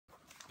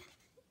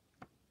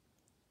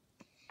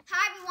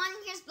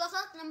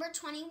book number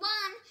 21.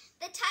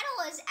 The title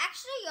is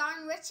Extra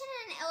Yarn, written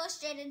and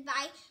illustrated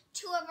by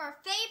two of our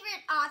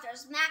favorite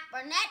authors, Mac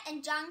Barnett and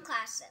Jon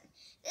Klassen.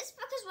 This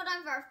book is one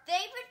of our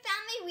favorite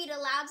family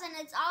read-alouds, and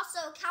it's also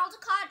a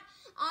Caldecott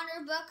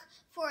Honor book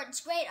for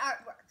its great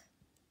artwork.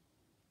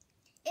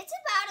 It's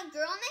about a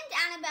girl named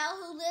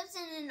Annabelle who lives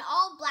in an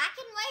all black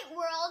and white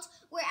world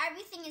where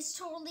everything is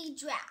totally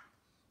drab.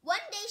 One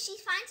day she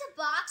finds a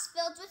box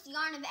filled with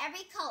yarn of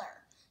every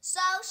color,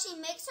 so she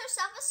makes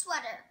herself a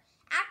sweater.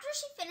 After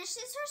she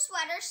finishes her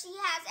sweater, she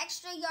has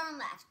extra yarn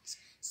left,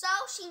 so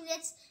she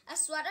knits a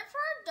sweater for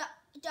her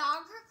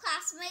dog, her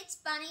classmates,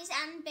 bunnies,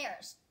 and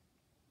bears.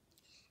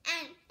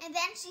 And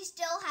then she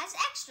still has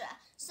extra.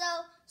 So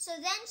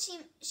then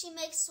she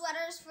makes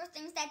sweaters for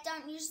things that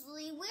don't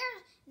usually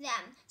wear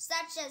them,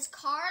 such as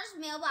cars,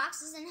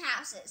 mailboxes, and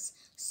houses.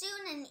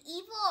 Soon an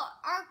evil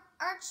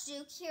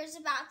archduke hears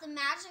about the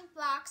magic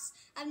box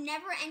of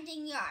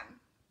never-ending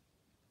yarn,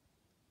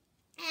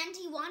 and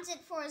he wants it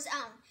for his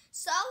own.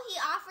 So he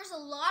offers a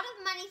lot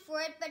of money for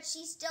it, but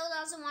she still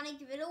doesn't want to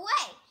give it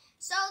away.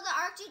 So the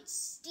archduke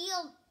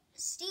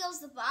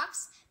steals the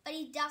box, but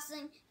he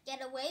doesn't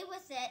get away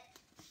with it.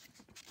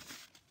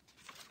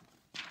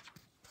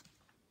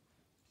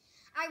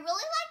 I really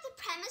like the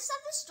premise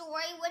of the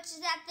story, which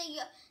is that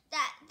the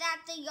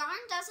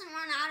yarn doesn't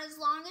run out as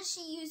long as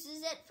she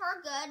uses it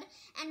for good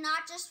and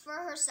not just for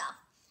herself.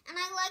 And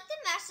I like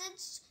the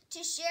message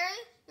to share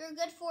your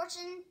good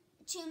fortune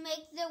to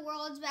make the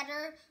world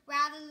better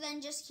rather than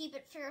just keep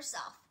it for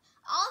yourself.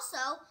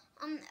 Also,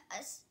 I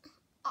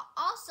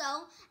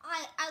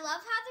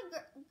love how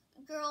the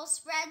girl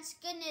spreads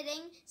good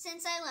knitting,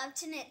 since I love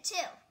to knit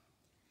too.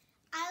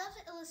 I love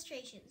the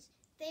illustrations.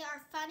 They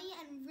are funny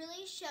and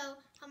really show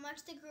how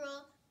much the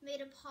girl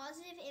made a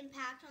positive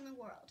impact on the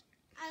world.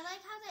 I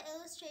like how the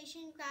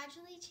illustration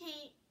gradually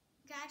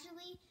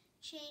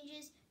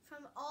changes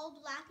from all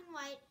black and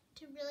white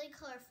to really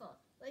colorful,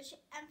 which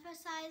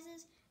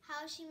emphasizes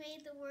how she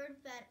made the world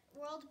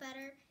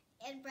better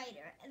and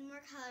brighter and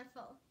more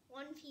colorful,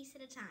 one piece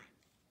at a time.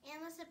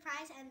 And the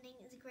surprise ending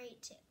is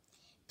great too.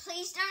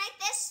 Please donate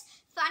this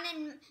fun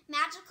and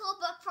magical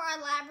book for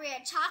our library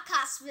at Chalk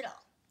Hospital.